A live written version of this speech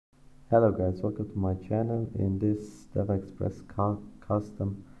Hello guys, welcome to my channel. In this DevExpress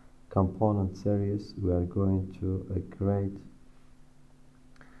custom component series, we are going to create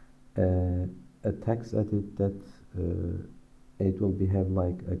a text edit that it will behave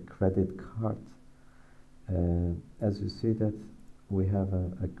like a credit card. As you see that we have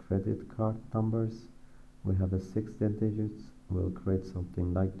a credit card numbers, we have a 16 digits. We'll create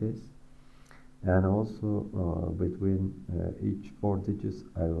something like this. And also between each 4 digits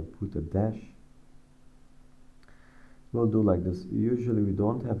I will put a dash. We'll do like this. Usually we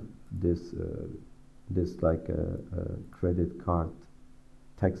don't have this like a credit card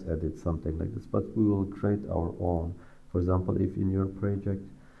text edit, something like this, but we will create our own. For example, if in your project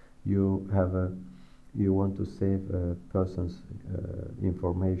you want to save a person's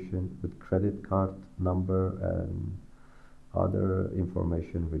information with credit card number and other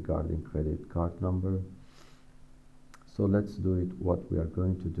information regarding credit card number. So let's do it what we are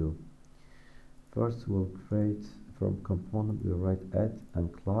going to do. First we'll create from component, we'll write add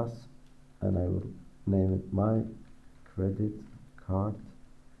and class, and I will name it my credit card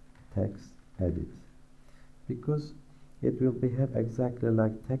text edit, because it will behave exactly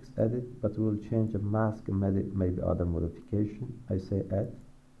like text edit, but we'll change a mask and maybe other modification. I say add,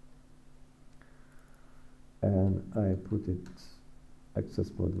 and I put it access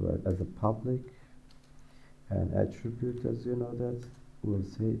mode as a public, and attribute, as you know, that will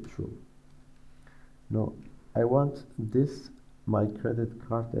say true. Now I want this my credit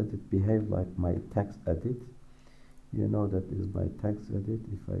card edit behave like my text edit. You know that is my text edit.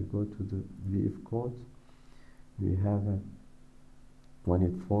 If I go to the VF code, we have when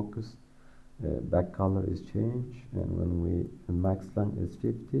it focus, back color is changed, and when max length is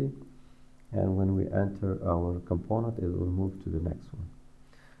 50, and when we enter our component it will move to the next one.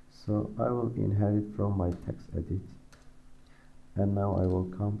 So I will inherit from my text edit, and now I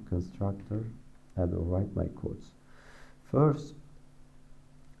will come constructor and will write my codes. First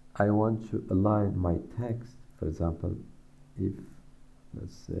I want to align my text. For example, if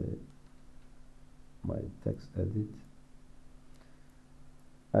let's say my text edit,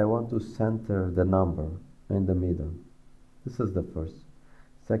 I want to center the number in the middle. This is the first.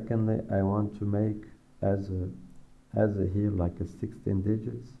 Secondly, I want to make as a here like a 16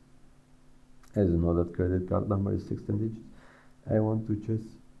 digits. As you know that credit card number is 16 digits. I want to just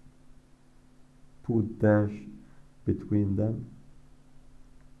put dash between them,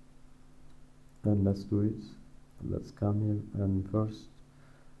 and let's do it. Let's come here, and first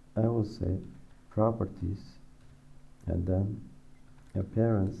I will say properties, and then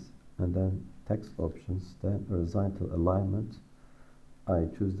appearance, and then text options, then horizontal alignment. I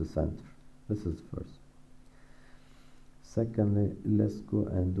choose the center. This is first. Secondly, let's go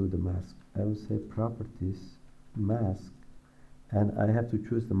and do the mask. I will say properties, mask, and I have to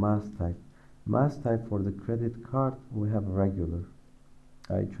choose the mask type. Mask type for the credit card, we have regular.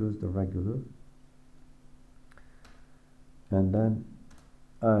 I choose the regular, and then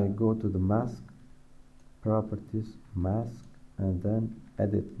I go to the mask, properties, mask, and then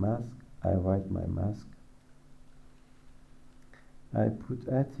edit mask. I write my mask. I put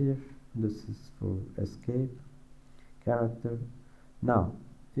at here, this is for escape character. Now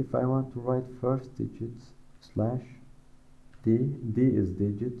if I want to write first digits slash D is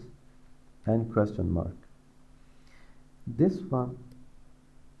digit, and question mark. This one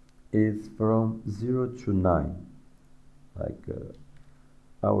is from 0 to 9, like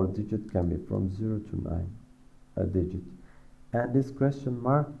our digit can be from 0 to 9, a digit. And this question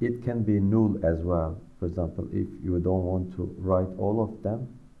mark, it can be null as well. For example, if you don't want to write all of them,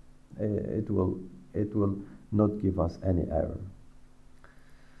 it will not give us any error.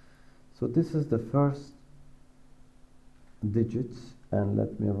 So this is the first digits, and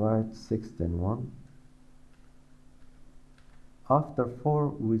let me write 16. After 4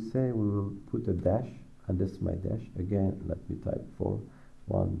 we say we will put a dash, and this is my dash. Again, let me type 4,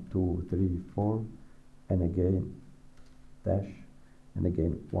 1 2 3 4, and again dash, and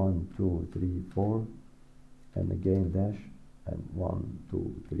again 1 2 3 4, and again dash, and 1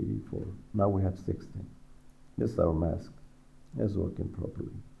 2 3 4. Now we have 16. This is our mask. It's working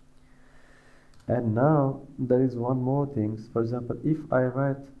properly. And now there is one more thing. For example, if I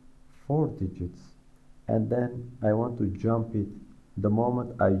write 4 digits and then I want to jump it, the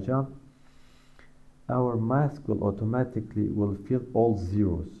moment I jump, our mask will automatically fill all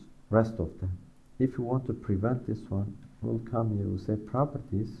zeros, rest of them. If you want to prevent this one, we'll come here, we'll say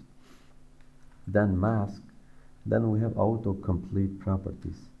properties, then mask, then we have autocomplete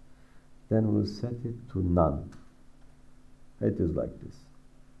properties, then we'll set it to none. It is like this.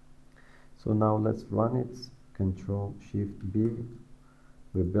 So now let's run it. Control Shift B,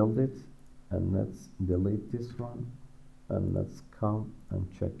 We build it, and let's delete this one, and let's come and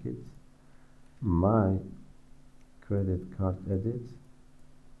check it. My credit card edit,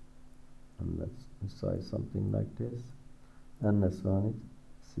 and let's decide something like this, and let's run it,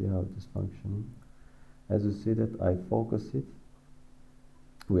 see how it is functioning. As you see that I focus it,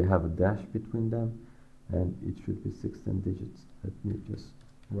 we have a dash between them, and it should be 16 digits. Let me just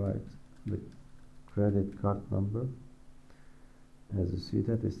write the credit card number. As you see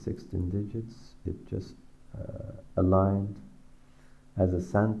that is 16 digits. It just aligned as a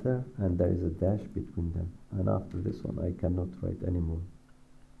center, and there is a dash between them, and after this one I cannot write anymore.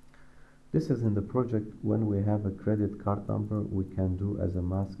 This is in the project. When we have a credit card number, we can do as a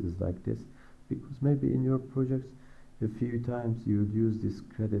mask is like this, because maybe in your projects a few times you would use this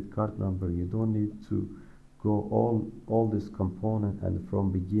credit card number. You don't need to go all this component and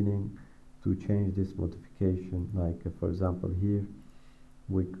from beginning to change this modification. Like for example here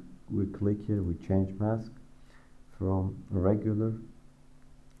we click here, we change mask from regular.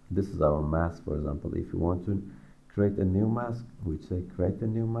 This is our mask. For example, if you want to create a new mask, we say create a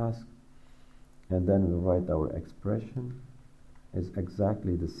new mask, and then we write our expression is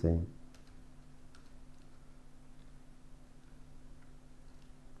exactly the same.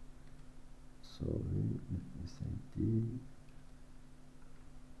 Sorry, let me say D.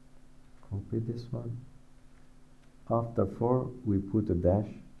 Copy this one. After 4 we put a dash,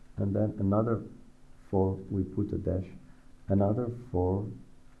 and then another 4 we put a dash, another 4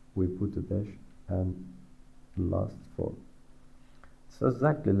 we put a dash, and last 4. So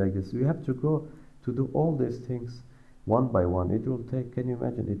exactly like this. We have to go to do all these things one by one. It will take, can you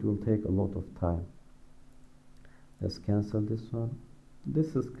imagine, it will take a lot of time. Let's cancel this one.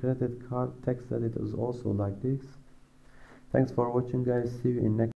 This is credit card text editor is also like this. Thanks for watching, guys. See you in next